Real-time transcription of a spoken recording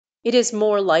it is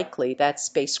more likely that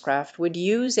spacecraft would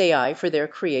use AI for their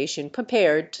creation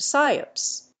compared to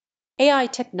psyops. AI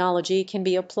technology can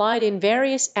be applied in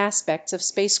various aspects of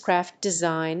spacecraft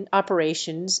design,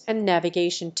 operations, and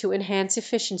navigation to enhance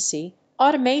efficiency,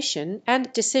 automation,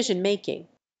 and decision-making.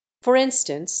 For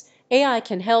instance, AI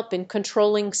can help in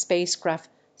controlling spacecraft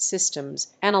systems,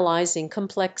 analyzing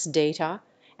complex data,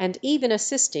 and even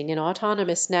assisting in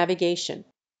autonomous navigation.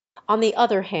 On the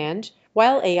other hand,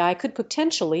 while AI could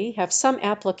potentially have some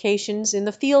applications in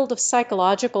the field of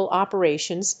psychological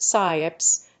operations,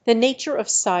 psyops, the nature of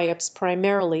psyops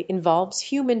primarily involves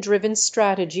human-driven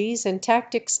strategies and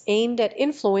tactics aimed at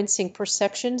influencing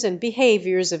perceptions and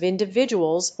behaviors of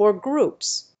individuals or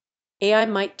groups. AI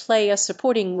might play a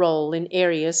supporting role in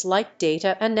areas like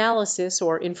data analysis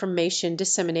or information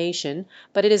dissemination,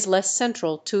 but it is less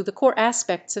central to the core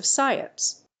aspects of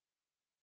psyops.